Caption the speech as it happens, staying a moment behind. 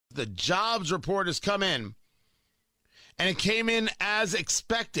The jobs report has come in, and it came in as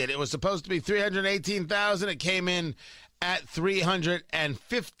expected. It was supposed to be 318,000. It came in at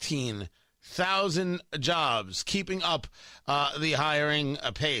 315,000 jobs, keeping up the hiring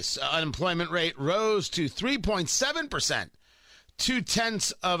pace. Unemployment rate rose to 3.7%,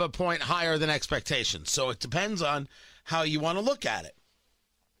 0.2 of a point higher than expectations. So it depends on how you want to look at it.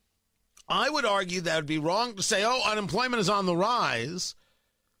 I would argue that it would be wrong to say, oh, unemployment is on the rise,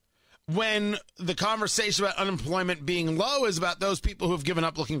 when the conversation about unemployment being low is about those people who have given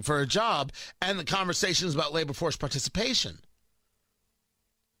up looking for a job, and the conversation is about labor force participation.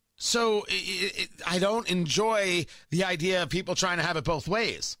 So I don't enjoy the idea of people trying to have it both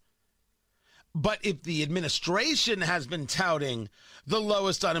ways. But if the administration has been touting the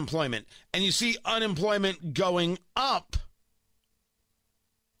lowest unemployment, and you see unemployment going up,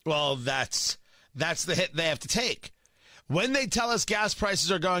 well, that's the hit they have to take. When they tell us gas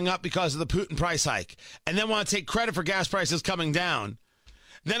prices are going up because of the Putin price hike, and then want to take credit for gas prices coming down,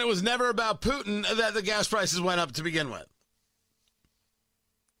 then it was never about Putin that the gas prices went up to begin with.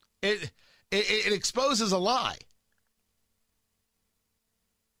 It exposes a lie.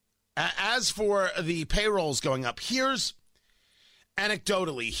 As for the payrolls going up, here's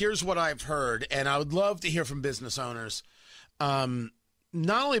what I've heard, and I would love to hear from business owners,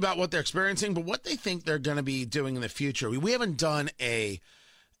 not only about what they're experiencing, but what they think they're going to be doing in the future. We haven't done a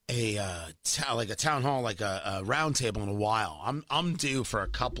town hall, like a round table in a while. I'm due for a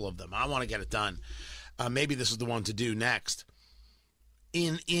couple of them. I want to get it done. Maybe this is the one to do next.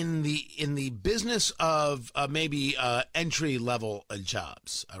 In the business of maybe entry level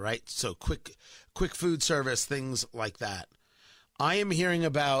jobs, all right. So quick food service, things like that. I am hearing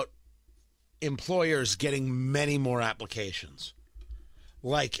about employers getting many more applications.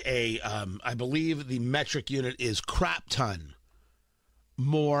 Like I believe the metric unit is crap ton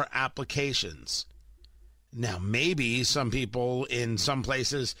more applications. Now, maybe some people in some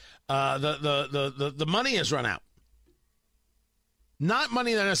places, the money has run out. Not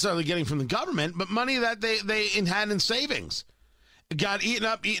money they're necessarily getting from the government, but money that they had in savings. It got eaten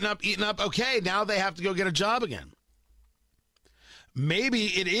up. Okay, now they have to go get a job again. Maybe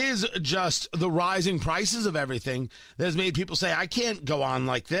it is just the rising prices of everything that has made people say, I can't go on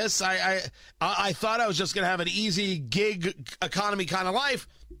like this. I thought I was just going to have an easy gig economy kind of life.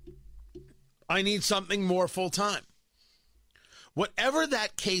 I need something more full time. Whatever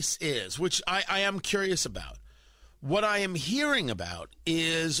that case is, which I am curious about, what I am hearing about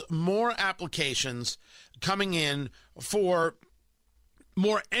is more applications coming in for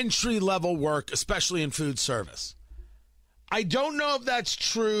more entry-level work, especially in food service. I don't know if that's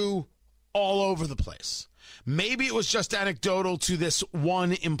true all over the place. Maybe it was just anecdotal to this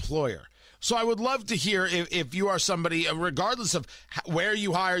one employer. So I would love to hear if you are somebody, regardless of where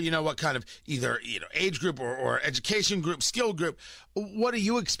you hire, what kind of either age group or education group, skill group, what are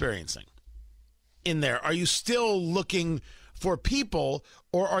you experiencing in there? Are you still looking for people,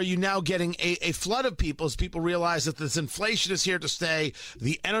 or are you now getting a flood of people as people realize that this inflation is here to stay?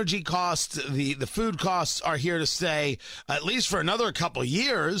 The energy costs, the food costs are here to stay, at least for another couple of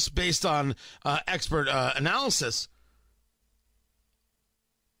years, based on expert analysis.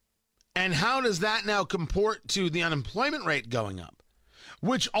 And how does that now comport to the unemployment rate going up,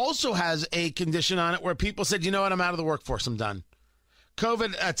 which also has a condition on it where people said, you know what, I'm out of the workforce, I'm done.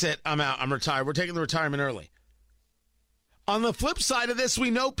 COVID, that's it, I'm out, I'm retired. We're taking the retirement early. On the flip side of this, we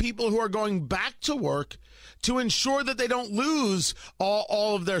know people who are going back to work to ensure that they don't lose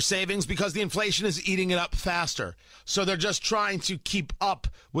all of their savings because the inflation is eating it up faster. So they're just trying to keep up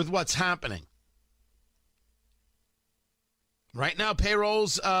with what's happening. Right now,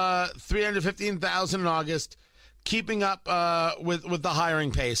 payrolls, 315,000 in August, keeping up with the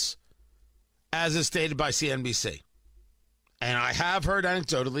hiring pace, as is stated by CNBC. And I have heard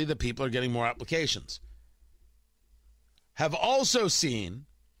anecdotally that people are getting more applications. Have also seen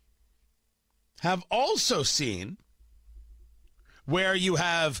where you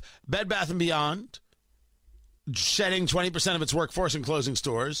have Bed Bath & Beyond shedding 20% of its workforce and closing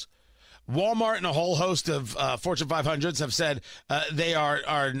stores. Walmart and a whole host of Fortune 500s have said they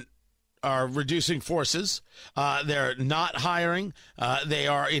are reducing forces. They're not hiring. They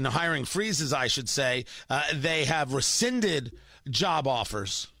are in hiring freezes, I should say. They have rescinded job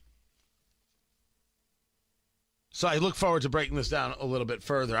offers. So I look forward to breaking this down a little bit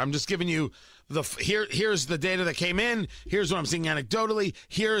further. I'm just giving you here's the data that came in. Here's what I'm seeing anecdotally.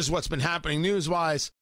 Here's what's been happening news-wise.